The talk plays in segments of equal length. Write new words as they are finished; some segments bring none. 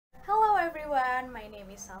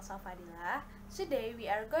name is Salsa Fadilah. Today we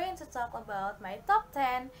are going to talk about my top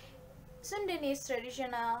 10 Sundanese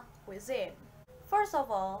traditional cuisine. First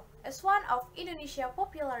of all, as one of Indonesia's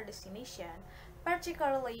popular destination,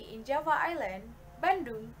 particularly in Java Island,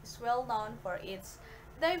 Bandung is well known for its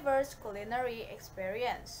diverse culinary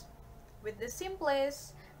experience. With the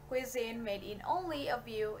simplest cuisine made in only a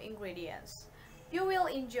few ingredients, you will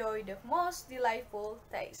enjoy the most delightful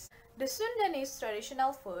taste. The Sundanese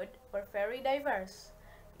traditional food were very diverse,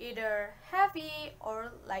 either heavy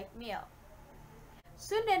or light meal.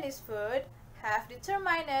 Sundanese food have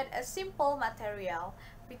determined a simple material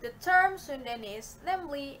with the term Sundanese,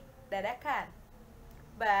 namely dadakan.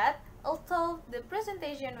 But although the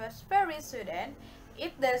presentation was very Sudan,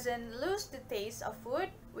 it doesn't lose the taste of food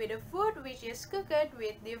with a food which is cooked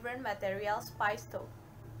with different material spice too.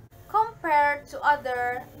 Compared to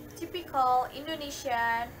other typical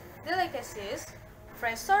Indonesian delicacies,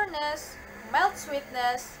 fresh sourness, mild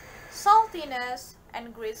sweetness, saltiness,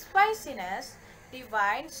 and great spiciness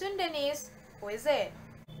define Sundanese cuisine.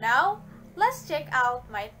 Now, let's check out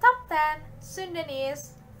my top 10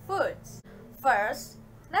 Sundanese foods. First,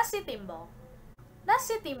 nasi timbel.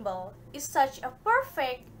 Nasi timbel is such a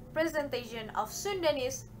perfect presentation of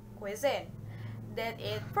Sundanese cuisine that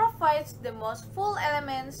it provides the most full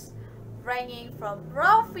elements ranging from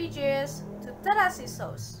raw veggies to terasi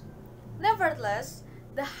sauce. Nevertheless,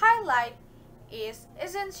 the highlight is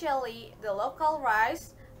essentially the local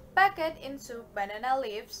rice packed into banana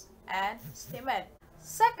leaves and steamed.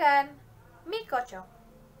 Second, mie kocok.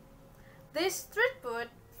 This street food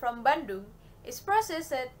from Bandung is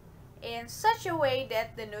processed in such a way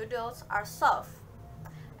that the noodles are soft,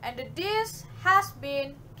 and the dish has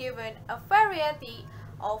been given a variety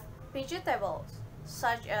of vegetables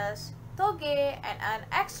such as toge and an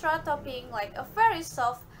extra topping like a very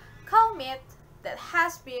soft cow meat that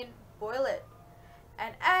has been boiled,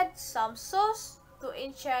 and add some sauce to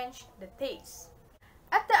enhance the taste.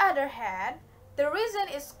 At the other hand, the reason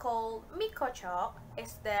it's called mie kocok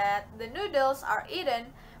is that the noodles are eaten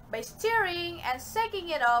by stirring and shaking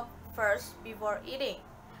it up first before eating,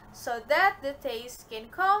 so that the taste can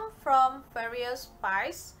come from various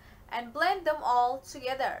spices and blend them all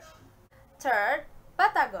together. Third,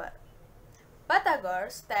 batagor. Batagor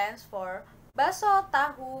stands for bakso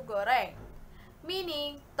tahu goreng,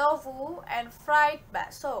 meaning tofu and fried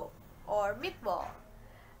bakso or meatball.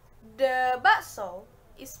 The bakso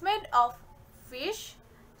is made of fish,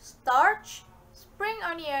 starch, spring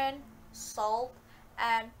onion, salt,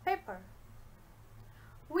 and pepper.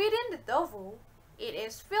 Within the tofu, it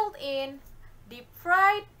is filled in, deep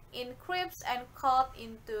fried in crisps and cut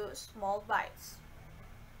into small bites.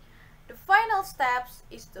 The final step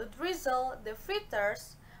is to drizzle the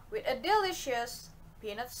fritters with a delicious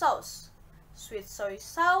peanut sauce, sweet soy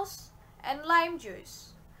sauce, and lime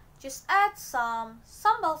juice. Just add some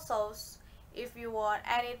sambal sauce if you want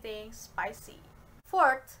anything spicy.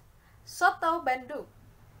 Fourth, soto Bandung.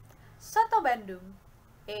 Soto Bandung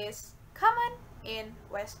is common in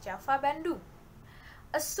West Java, Bandung,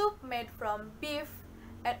 a soup made from beef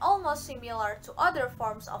and almost similar to other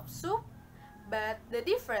forms of soup, but the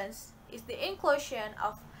difference is the inclusion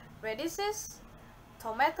of radishes,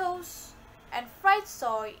 tomatoes, and fried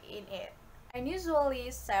soy in it, and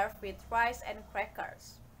usually served with rice and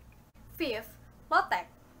crackers. Fifth, lotek.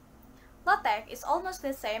 Lotek is almost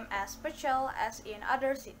the same as pecel as in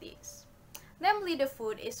other cities. Namely, the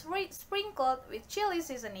food is sprinkled with chili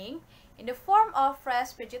seasoning in the form of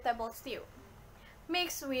fresh vegetable stew,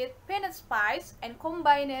 mixed with peanut spice and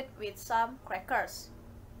combined with some crackers.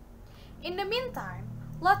 In the meantime,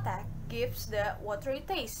 lotek gives the watery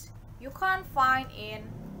taste you can't find in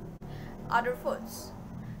other foods.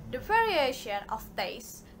 The variation of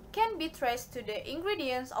taste can be traced to the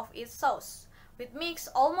ingredients of its sauce, with mixed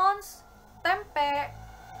almonds, tempeh,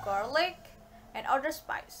 garlic, and other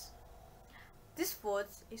spices. This food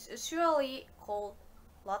is usually called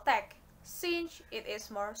lotek, since it is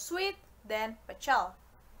more sweet than pecel.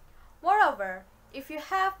 Moreover, if you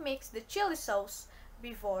have mixed the chili sauce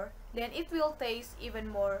before, then it will taste even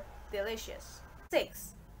more delicious.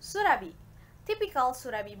 6. Surabi. Typical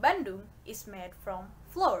Surabi Bandung is made from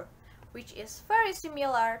flour, which is very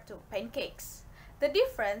similar to pancakes. The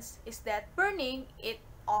difference is that burning it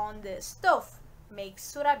on the stove makes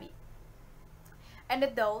Surabi, and the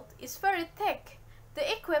dough is very thick.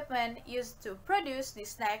 The equipment used to produce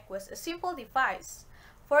this snack was a simple device,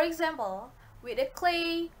 for example, with a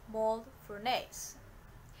clay mold furnace.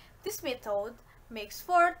 This method makes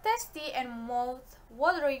for tasty and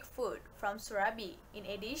mouth-watering food from Surabi. In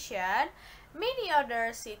addition, many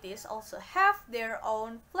other cities also have their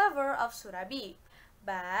own flavor of Surabi,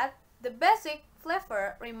 but The basic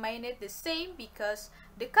flavor remained the same because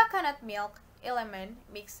the coconut milk element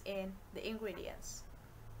mixed in the ingredients.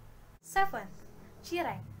 7.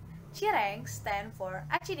 Cireng. Cireng stands for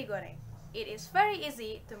aci digoreng. It is very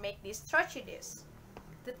easy to make this starchy dish.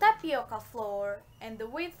 The tapioca flour and the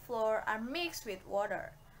wheat flour are mixed with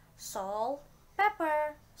water, salt,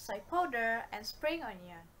 pepper, soy powder, and spring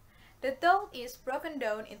onion. The dough is broken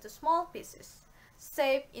down into small pieces,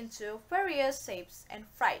 shaped into various shapes and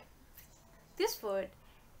fried. This food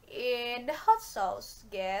in the hot sauce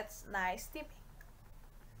gets nice dipping.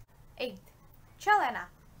 8.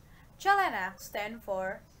 Calenak. Calenak stands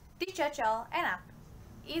for dicocol enak.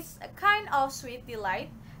 It's a kind of sweet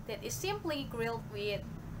delight that is simply grilled with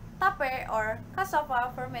tape or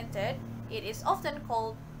cassava fermented. It is often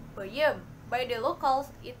called bayam. By the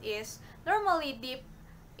locals, it is normally dipped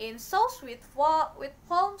in sauce with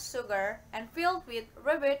palm sugar and filled with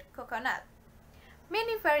rubbed coconut.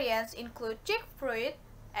 Many variants include jackfruit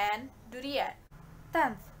and durian.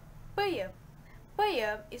 10th. Bayam.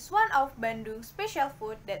 Bayam is one of Bandung's special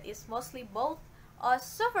food that is mostly bought as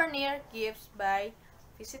souvenir gifts by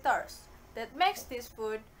visitors. That makes this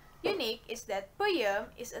food unique is that bayam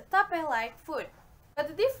is a tape-like food. But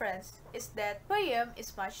the difference is that bayam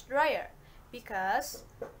is much drier because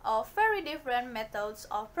of very different methods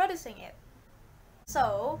of producing it.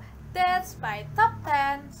 So, that's my top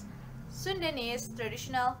 10 Sundanese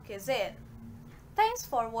traditional cuisine. Thanks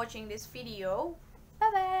for watching this video.